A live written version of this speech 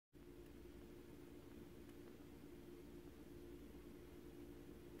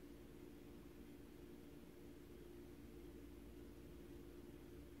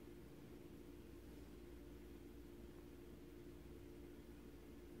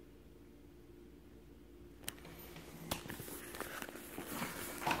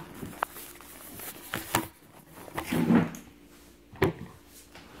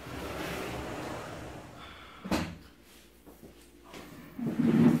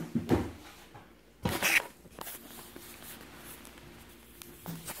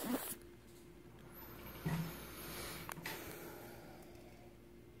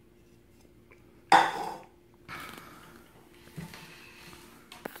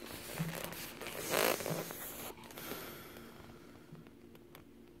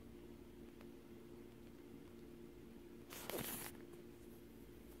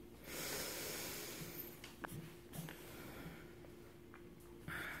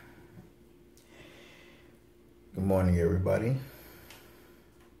Good morning, everybody.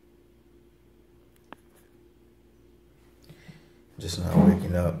 Just now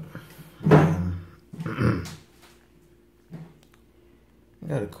waking up. I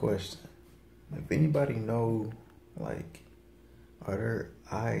got a question. If anybody know, are there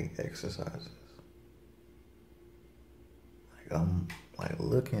eye exercises? I'm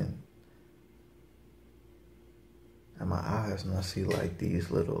looking at my eyes and I see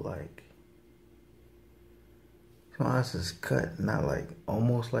these little my eyes is cut, not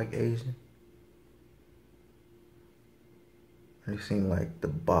almost like Asian. It seems like the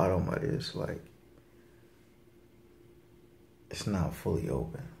bottom of it is it's not fully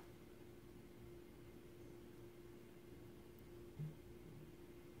open.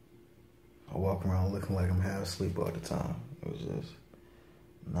 I walk around looking like I'm half asleep all the time. It was just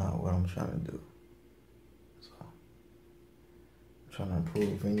not what I'm trying to do. So I'm trying to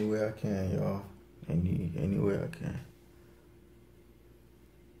improve any way I can, y'all. Any way I can.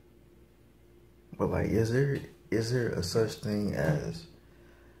 But is there a such thing as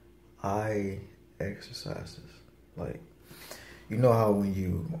eye exercises? You know how when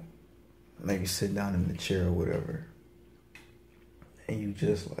you maybe sit down in the chair or whatever, and you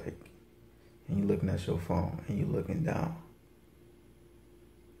just and you looking at your phone and you looking down.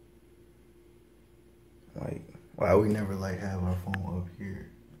 Why we never have our phone up here?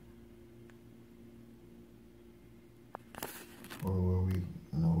 Or were we,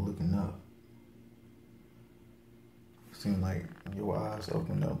 looking up? It seemed like your eyes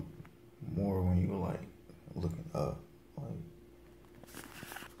open up more when you looking up. I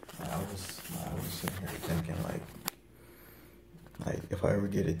was sitting here thinking if I ever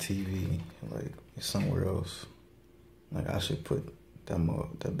get a TV somewhere else, I should put that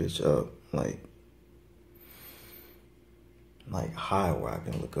bitch up high where I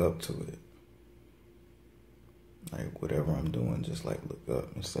can look up to it. Whatever I'm doing, just look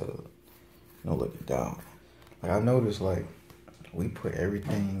up instead of looking down. I noticed we put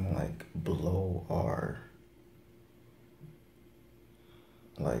everything below our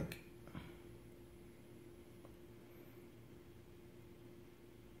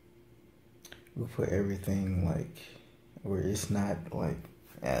we put everything where it's not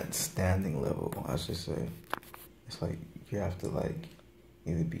at standing level, I should say. It's you have to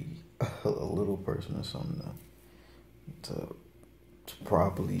either be a little person or something to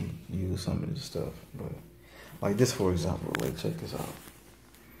properly use some of this stuff. But this, for example, check this out.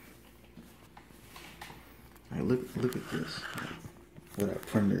 Look at this. What that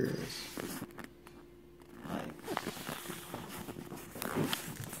printer is.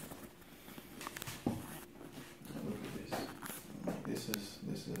 Look at this.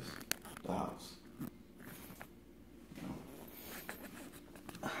 This is the house.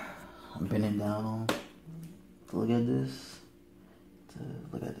 I'm bending down to look at this, to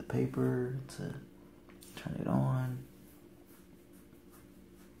look at the paper, to turn it on.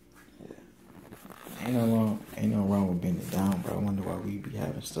 Yeah. Ain't no wrong with bending down, but I wonder why we be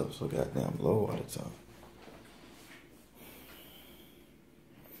having stuff so goddamn low all the time.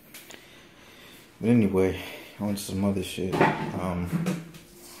 But anyway, on to some other shit. How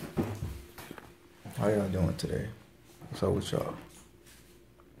y'all doing today? What's up with y'all?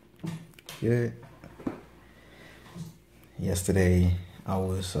 Good. Yesterday, I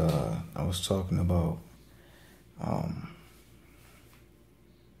was talking about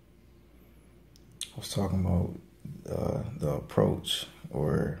the approach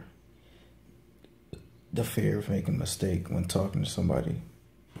or the fear of making a mistake when talking to somebody,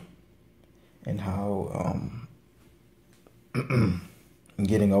 and how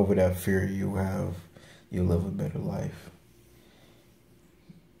getting over that fear, you'll live a better life.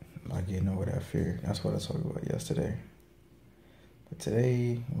 By getting over that fear. That's what I talked about yesterday. But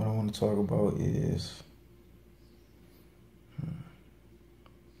today, what I want to talk about is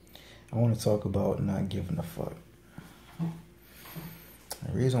I want to talk about not giving a fuck.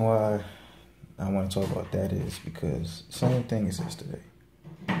 The reason why I want to talk about that is because same thing as yesterday.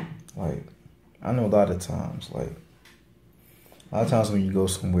 I know a lot of times when you go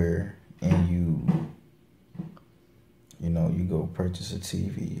somewhere and you go purchase a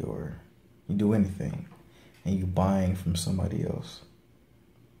TV or you do anything and you buying from somebody else,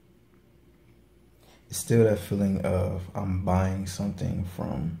 it's still that feeling of I'm buying something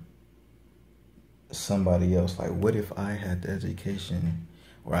from somebody else. What if I had the education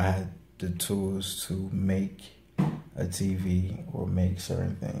or I had the tools to make a TV or make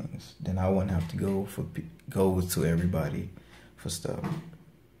certain things? Then I wouldn't have to go to everybody for stuff.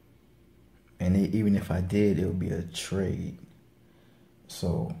 And even if I did, it would be a trade.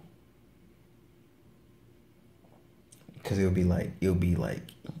 So Cause it'll be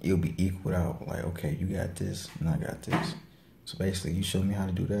equal out. Like, okay, you got this and I got this. So basically, you show me how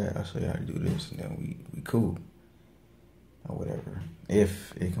to do that, I'll show you how to do this, and then we cool or whatever.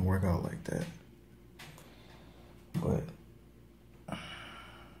 If it can work out like that, but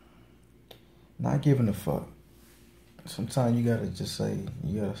not giving a fuck. Sometimes you gotta say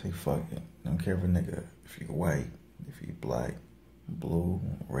fuck it. Don't care if a nigga, if you're white, if you're black, blue,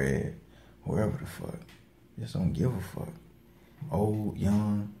 red, whoever the fuck. Just don't give a fuck. Old,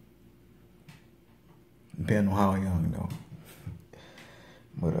 young, depending on how young though.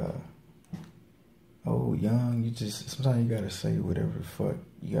 But old, young, sometimes you gotta say whatever the fuck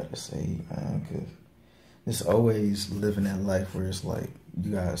you gotta say, man, cause it's always living that life where it's like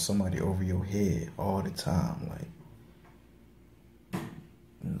you got somebody over your head all the time. Like,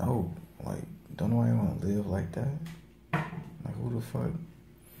 no, like, don't nobody want to live like that. Like, who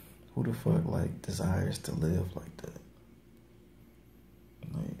the fuck, like, desires to live like that?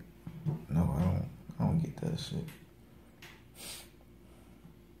 Like, no, I don't get that shit.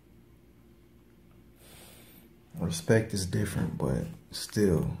 Respect is different, but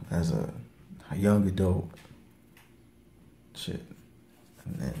still, as a young adult, shit,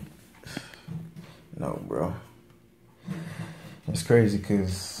 and then, no, bro. It's crazy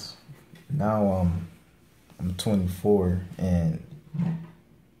because now I'm 24 and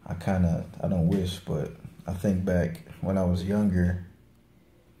I don't wish, but I think back when I was younger,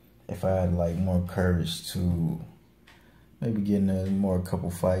 if I had like more courage to maybe get in a couple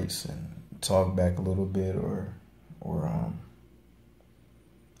fights and talk back a little bit or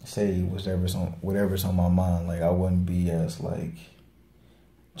say whatever's on my mind, like I wouldn't be as like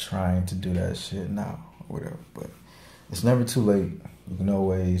trying to do that shit now or whatever. But it's never too late. You can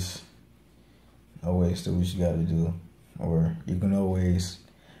always do what you gotta do, or you can always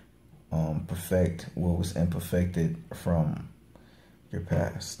perfect what was imperfected from your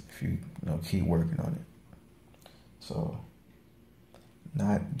past if you keep working on it. So,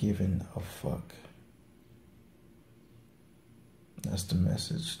 not giving a fuck. That's the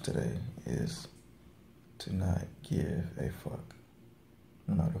message today, is to not give a fuck,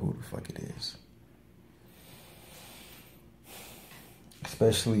 no matter who the fuck it is.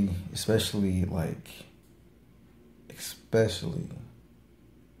 Especially like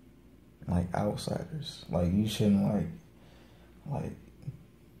outsiders. Like, you shouldn't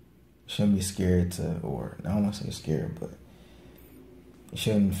shouldn't be scared to, or I don't want to say scared, but you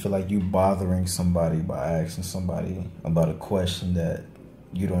shouldn't feel like you bothering somebody by asking somebody about a question that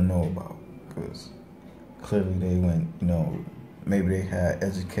you don't know about, because clearly they went, maybe they had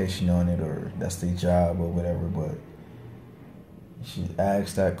education on it or that's their job or whatever, but you should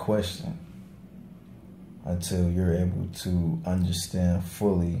ask that question until you're able to understand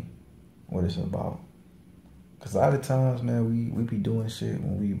fully what it's about. Because a lot of times, man, we be doing shit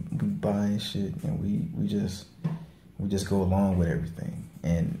when we buying shit and we just go along with everything.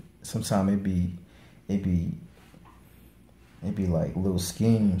 And sometimes it be like little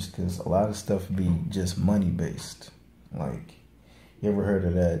schemes, because a lot of stuff be just money based. Like, you ever heard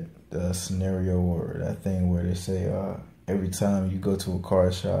of that scenario or that thing where they say every time you go to a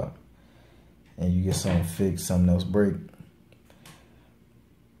car shop and you get something fixed, something else break?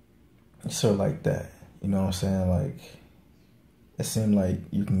 It's sort of like that. You know what I'm saying? Like, it seems like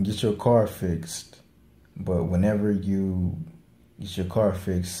you can get your car fixed, but whenever you get your car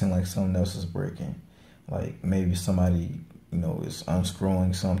fixed, it seems like something else is breaking. Like, maybe somebody, is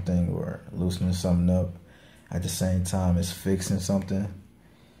unscrewing something or loosening something up. At the same time, it's fixing something.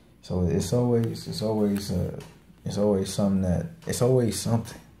 So it's always something,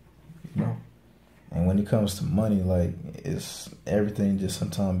 And when it comes to money, like, everything is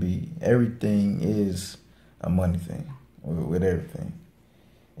a money thing with everything.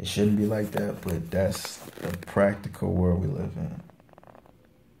 It shouldn't be like that, but that's the practical world we live in.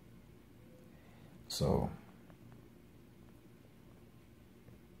 So,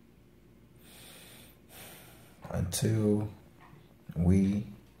 until you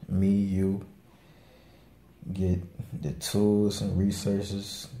get the tools and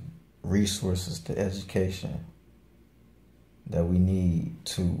resources to education that we need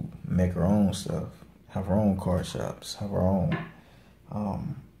to make our own stuff, have our own car shops, have our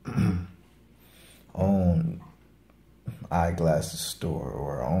own eyeglasses store,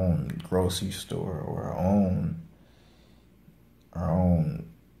 or our own grocery store, or our own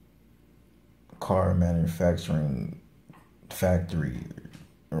car manufacturing factory,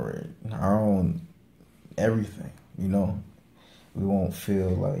 or our own everything, we won't feel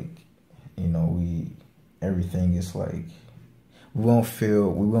like, everything is like,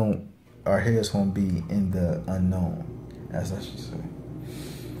 our heads won't be in the unknown. as I should say.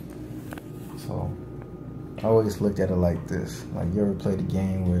 So I always looked at it like this. Like, you ever played a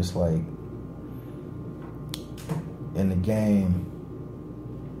game where it's like, in the game,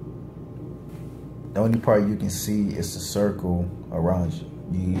 the only part you can see is the circle around you.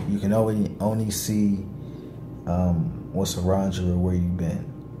 You can only see what's around you or where you've been.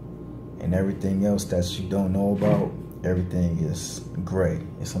 And everything else that you don't know about, everything is gray.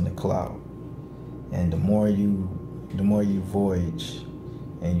 It's on the cloud. And the more you voyage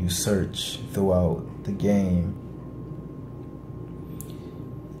and you search throughout the game,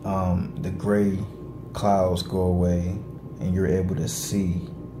 the gray clouds go away and you're able to see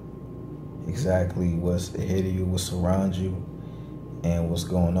exactly what's ahead of you, what's around you, and what's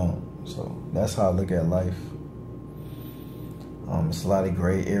going on. So that's how I look at life. It's a lot of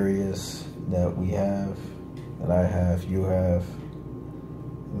gray areas that we have, that I have, you have,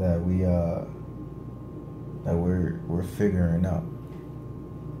 that we're figuring out.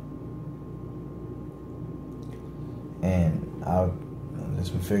 And I've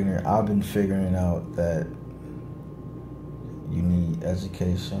been figuring out that you need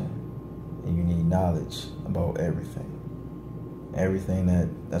education and you need knowledge about everything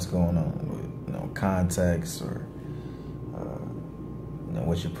that's going on with, contacts, or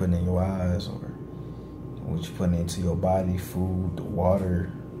what you're putting in your eyes, or what you're putting into your body, food, the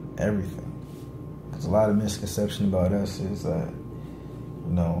water, everything. Because a lot of misconception about us is that,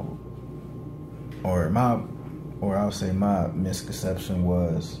 or I'll say my misconception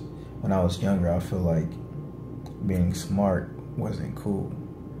was, when I was younger, I feel like being smart wasn't cool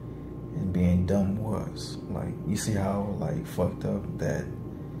and being dumb was. Like, you see how like fucked up that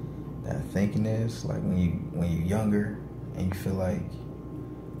thinking is? Like, when you're younger and you feel like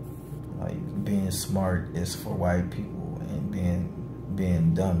being smart is for white people and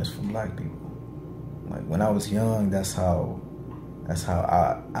being dumb is for black people. Like, when I was young, that's how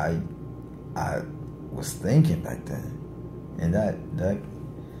I was thinking back then. And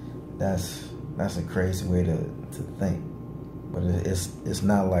that's a crazy way to think. But it's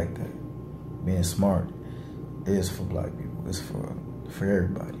not like that. Being smart is for black people. It's for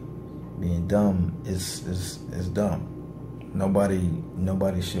everybody. Being dumb is dumb.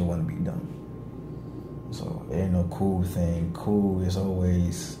 Nobody should want to be dumb. So it ain't no cool thing. Cool is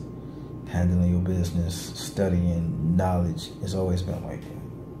always handling your business, studying, knowledge. It's always been like that.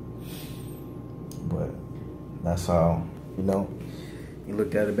 But that's how, you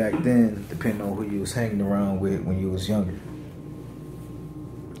looked at it back then, depending on who you was hanging around with when you was younger.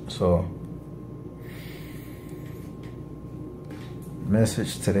 So,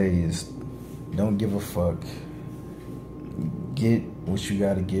 message today is, don't give a fuck. Get what you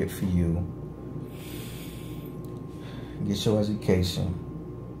gotta get for you. Get your education.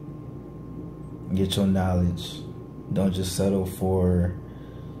 Get your knowledge. Don't just settle for,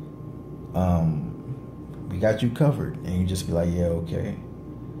 we got you covered, and you just be like, yeah, okay.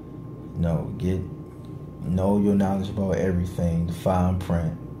 No, know your knowledge about everything, the fine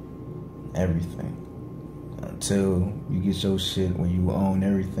print, everything. Until you get your shit, when you own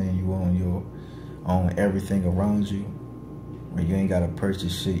everything, you own everything around you, where you ain't gotta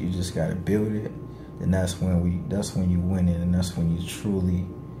purchase shit, you just gotta build it. And that's when you win it, and that's when you truly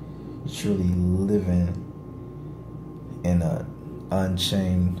living in a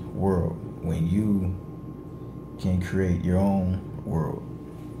unchained world, when you can create your own world.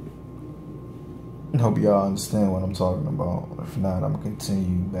 I hope y'all understand what I'm talking about. If not, I'm gonna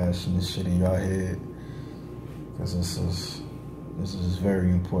continue bashing this shit in y'all head, because this is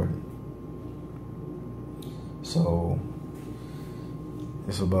very important. So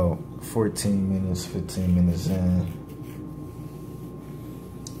it's about 15 minutes in.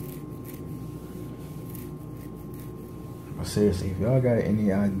 But seriously, if y'all got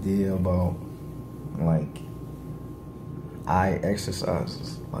any idea about like eye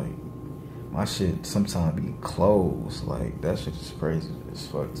exercises, like, my shit sometimes be closed. Like, that shit is crazy as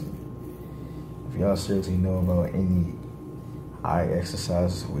fuck to me. If y'all seriously know about any eye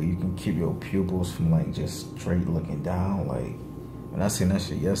exercises where you can keep your pupils from like just straight looking down, like, when I seen that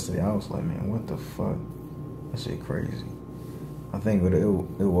shit yesterday, I was like, man, what the fuck? That shit crazy. I think it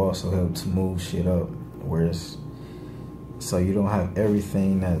will also help to move shit up, where it's, so you don't have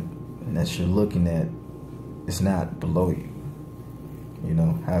everything that you're looking at, it's not below you.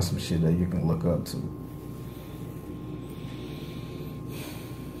 Have some shit that you can look up to.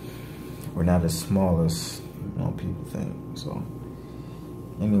 We're not as small as people think. So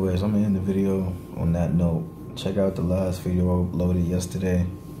anyways, I'm gonna end the video on that note. Check out the last video I uploaded yesterday,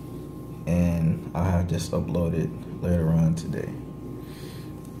 and I have just uploaded later on today.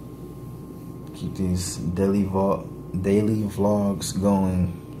 Keep these daily daily vlogs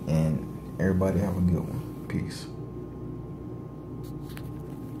going, and everybody have a good one. Peace.